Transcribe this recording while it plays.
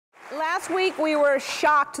Last week, we were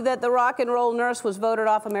shocked that the rock and roll nurse was voted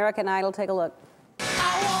off American Idol. Take a look. I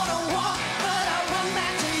wanna walk, but I run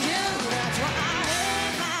back to you. That's why I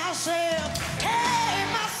hate myself. Hate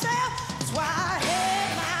myself. That's why I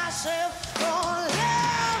hate myself for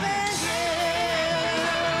loving you.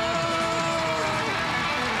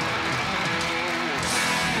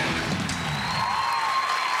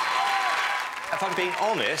 If I'm being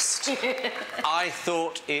honest, I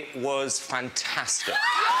thought it was fantastic.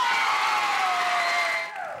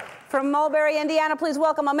 From Mulberry, Indiana, please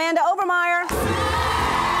welcome Amanda Overmyer.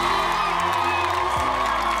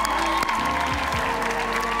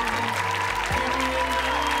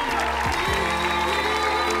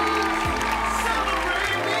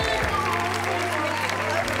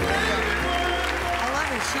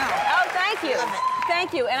 Oh, thank you.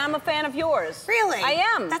 Thank you, and I'm a fan of yours. Really? I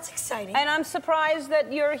am. That's exciting. And I'm surprised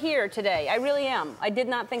that you're here today. I really am. I did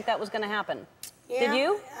not think that was going to happen. Yeah, did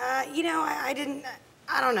you? You know, I didn't,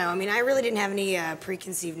 I don't know. I mean, I really didn't have any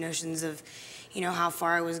preconceived notions of, you know, how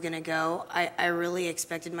far I was going to go. I really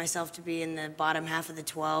expected myself to be in the bottom half of the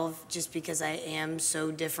 12 just because I am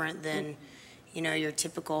so different than, you know, your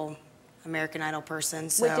typical American Idol person.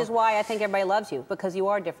 So. Which is why I think everybody loves you, because you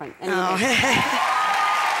are different. And oh.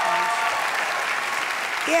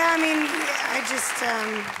 Yeah, I mean,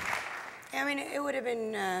 I mean, it would have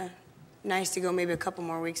been nice to go maybe a couple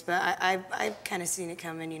more weeks, but I've kind of seen it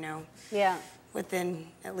coming, you know. Yeah. Within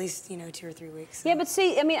at least, you know, 2 or 3 weeks. So. Yeah, but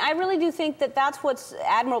see, I mean, I really do think that that's what's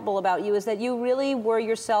admirable about you, is that you really were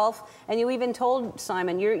yourself, and you even told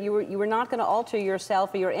Simon you were not going to alter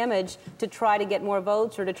yourself or your image to try to get more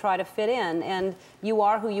votes or to try to fit in, and you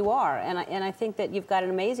are who you are, and I think that you've got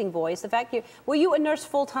an amazing voice. The fact were you a nurse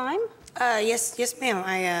full time? Yes, ma'am.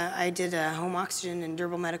 I did home oxygen and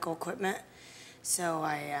durable medical equipment, so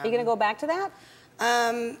I. Are you going to go back to that?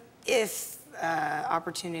 If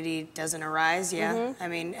opportunity doesn't arise, yeah. Mm-hmm. I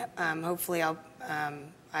mean, hopefully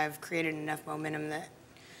I've created enough momentum that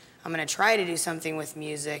I'm going to try to do something with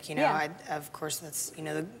music. You know, yeah. Of course, that's, you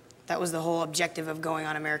know, that was the whole objective of going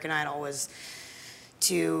on American Idol, was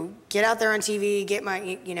to get out there on TV, get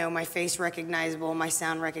my, you know, my face recognizable, my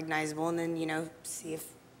sound recognizable, and then, you know, see if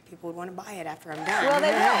people would want to buy it after I'm done. Well,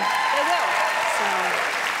 they will. They will. So,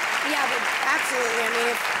 yeah, but absolutely. I mean,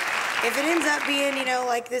 if it ends up being, you know,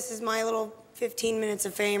 like this is my little 15 minutes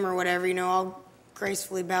of fame or whatever, you know, I'll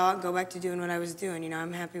gracefully bow out and go back to doing what I was doing. You know,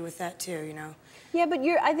 I'm happy with that too, you know. Yeah, but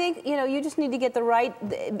I think, you know, you just need to get the right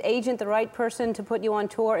agent, the right person to put you on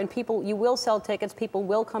tour, and you will sell tickets, people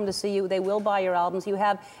will come to see you, they will buy your albums. You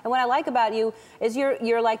have, and what I like about you is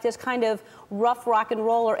you're like this kind of rough rock and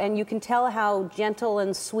roller, and you can tell how gentle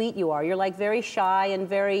and sweet you are. You're like very shy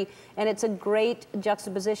and and it's a great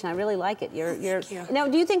juxtaposition. I really like it. Thank you. Now,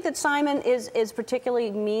 do you think that Simon is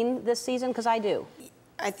particularly mean this season? Because I do.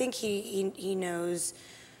 I think he knows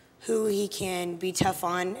who he can be tough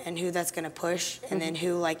on and who that's going to push, and then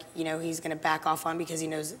who, like, you know, he's going to back off on because he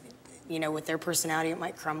knows, you know, with their personality it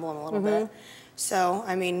might crumble him a little bit. So,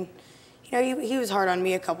 I mean, you know, he was hard on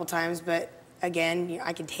me a couple times, but again, you know,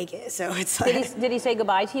 I can take it. So it's like. Did he say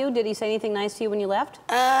goodbye to you? Did he say anything nice to you when you left?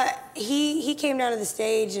 He came down to the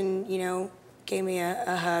stage and, you know, gave me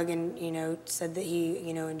a hug and, you know, said that he,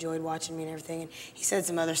 you know, enjoyed watching me and everything. And he said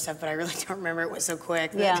some other stuff, but I really don't remember. It went so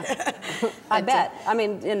quick. Yeah, I bet. I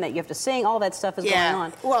mean, in that you have to sing, all that stuff is going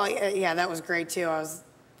on. Well, yeah, that was great too.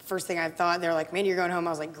 First thing I thought, they're like, "Man, you're going home." I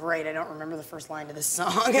was like, "Great, I don't remember the first line to this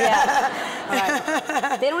song." Yeah. All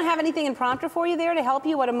right. They don't have anything in prompter for you there to help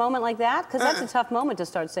you at a moment like that? Because that's a tough moment to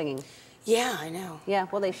start singing. Yeah, I know. Yeah,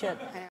 well, they should.